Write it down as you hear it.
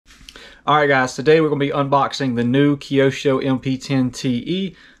Alright guys, today we're going to be unboxing the new Kyosho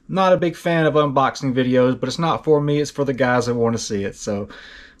MP10Te. Not a big fan of unboxing videos, but it's not for me, it's for the guys that want to see it. So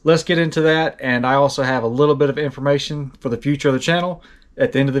let's get into that, and I also have a little bit of information for the future of the channel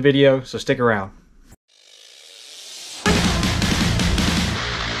at the end of the video, so stick around.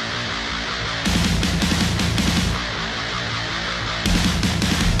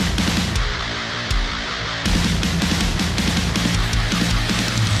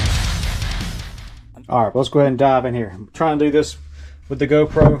 Alright, let's go ahead and dive in here. I'm trying to do this with the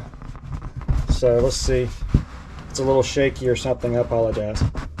GoPro, so let's see. It's a little shaky or something, I apologize.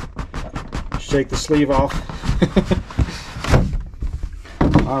 Shake the sleeve off.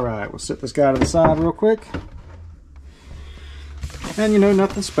 Alright, we'll set this guy to the side real quick. And you know,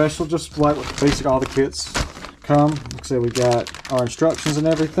 nothing special, just like with basic all the kits come. Like I said, we got our instructions and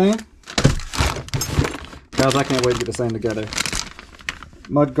everything. Guys, I can't wait to get this thing together.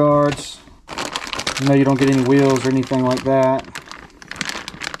 Mud guards. You know, you don't get any wheels or anything like that.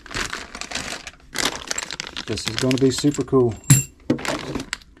 This is going to be super cool.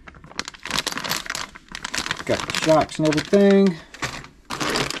 Got the shocks and everything.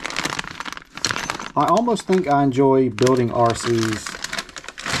 I almost think I enjoy building RCs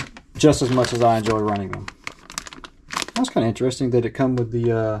just as much as I enjoy running them. That's kind of interesting that it come with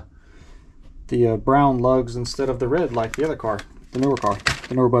the brown lugs instead of the red like the other car, the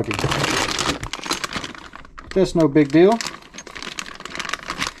newer buggy. That's no big deal.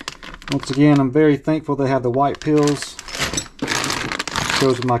 Once again, I'm very thankful they have the white pills.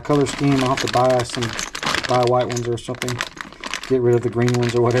 Goes with my color scheme. I'll have to buy white ones or something. Get rid of the green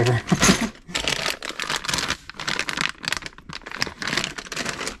ones or whatever.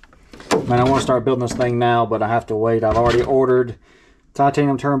 Man, I want to start building this thing now, but I have to wait. I've already ordered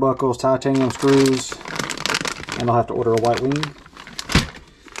titanium turnbuckles, titanium screws, and I'll have to order a white wing.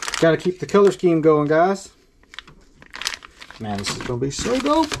 Got to keep the color scheme going, guys. Man, this is going to be so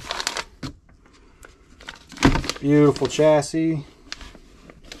dope. Beautiful chassis.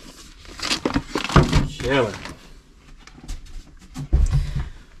 Killer.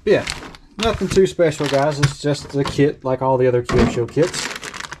 Yeah, nothing too special, guys. It's just a kit like all the other Kyosho kits.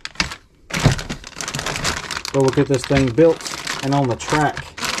 But we'll get this thing built and on the track.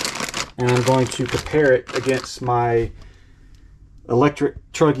 And I'm going to compare it against my electric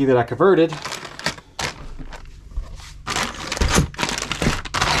truggy that I converted.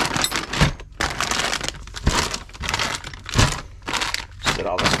 Get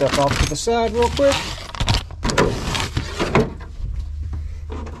all this stuff off to the side real quick.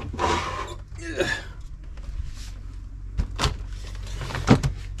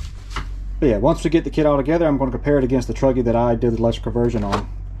 But yeah, once we get the kit all together, I'm going to compare it against the truggy that I did the electric conversion on.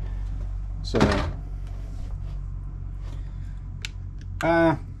 So, like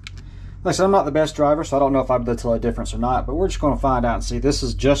I said, I'm not the best driver, so I don't know if I've done a difference or not, but we're just going to find out and see. This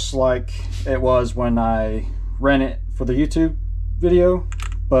is just like it was when I ran it for the YouTube video,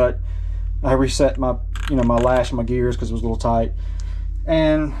 but I reset my my lash and my gears because it was a little tight,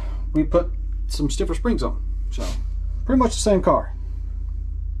 and we put some stiffer springs on, so pretty much the same car.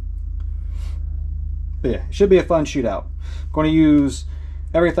 But yeah, it should be a fun shootout. I'm going to use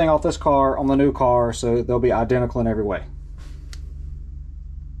everything off this car on the new car, so they'll be identical in every way.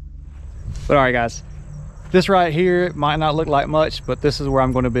 But alright guys, this right here might not look like much, but this is where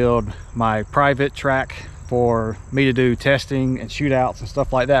I'm going to build my private track for me to do testing and shootouts and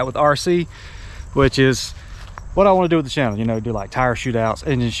stuff like that with RC, which is what I want to do with the channel. You know, do like tire shootouts,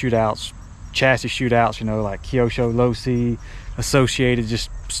 engine shootouts, chassis shootouts, you know, like Kyosho, Low C, Associated, just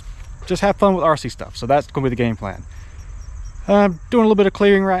have fun with RC stuff. So that's going to be the game plan. I'm doing a little bit of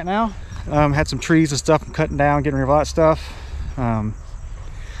clearing right now. Had some trees and stuff I'm cutting down, getting rid of all that stuff.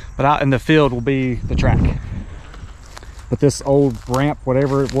 But out in the field will be the track. But this old ramp,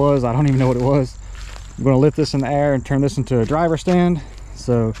 whatever it was, I don't even know what it was. I'm going to lift this in the air and turn this into a driver stand.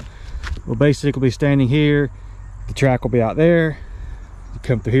 So we'll basically be standing here. The track will be out there. You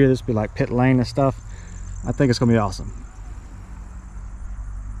come through here, this will be like pit lane and stuff. I think it's going to be awesome.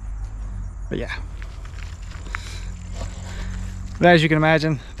 But yeah. But as you can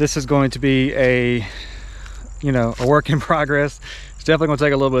imagine, this is going to be a work in progress. It's definitely going to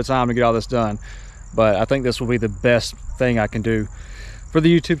take a little bit of time to get all this done. But I think this will be the best thing I can do for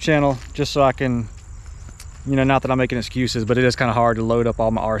the YouTube channel, just so I can, not that I'm making excuses, but it is kind of hard to load up all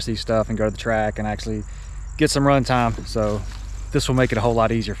my RC stuff and go to the track and actually get some run time. So this will make it a whole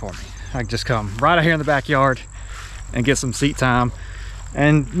lot easier for me. I can just come right out here in the backyard and get some seat time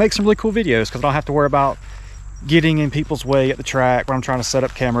and make some really cool videos, because I don't have to worry about getting in people's way at the track when I'm trying to set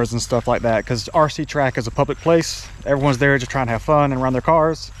up cameras and stuff like that, because RC track is a public place. Everyone's there just trying to have fun and run their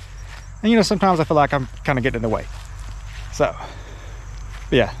cars. And you know, sometimes I feel like I'm kind of getting in the way. So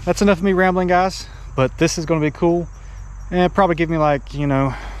yeah, that's enough of me rambling, guys. But this is going to be cool, and it'll probably give me like, you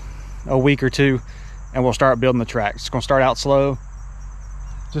know, a week or two, and we'll start building the track. It's going to start out slow,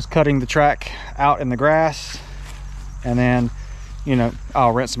 just cutting the track out in the grass, and then, you know,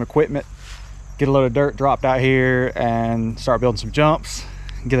 I'll rent some equipment, get a load of dirt dropped out here, and start building some jumps,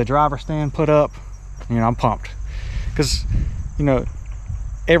 get a driver stand put up. You know, I'm pumped, because, you know,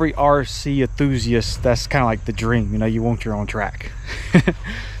 every RC enthusiast, that's kind of like the dream. You know, you want your own track.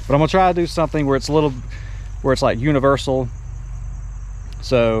 But I'm gonna try to do something where it's like universal.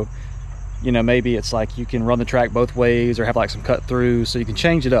 So, you know, maybe it's like you can run the track both ways, or have like some cut throughs, so you can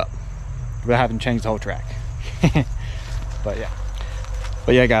change it up without having to change the whole track. But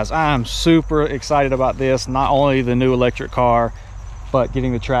yeah, guys, I'm super excited about this. Not only the new electric car, but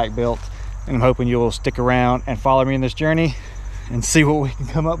getting the track built. And I'm hoping you'll stick around and follow me in this journey and see what we can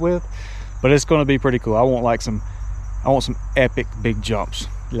come up with. But it's going to be pretty cool. I want some epic big jumps,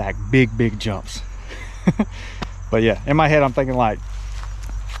 like big jumps. But yeah, in my head I'm thinking like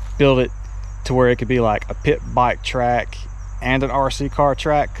build it to where it could be like a pit bike track and an RC car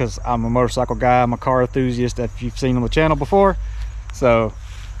track, because I'm a motorcycle guy, I'm a car enthusiast, if you've seen on the channel before. So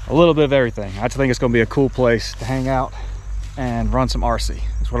a little bit of everything. I just think it's going to be a cool place to hang out and run some RC.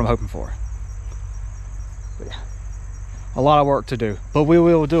 That's what I'm hoping for. But yeah, a lot of work to do, but we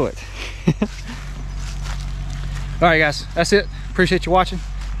will do it. All right, guys, that's it. Appreciate you watching,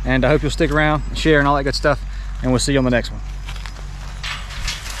 and I hope you'll stick around and share and all that good stuff, and we'll see you on the next one.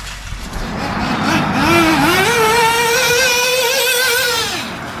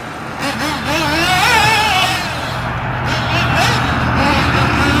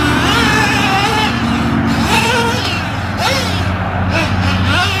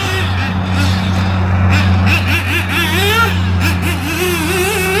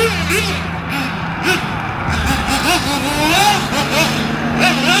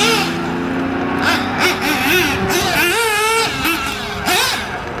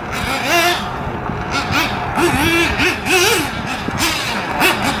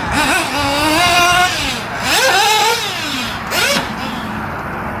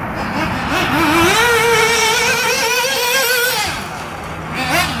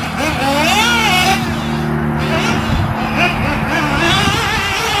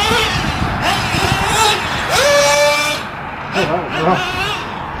 Oh,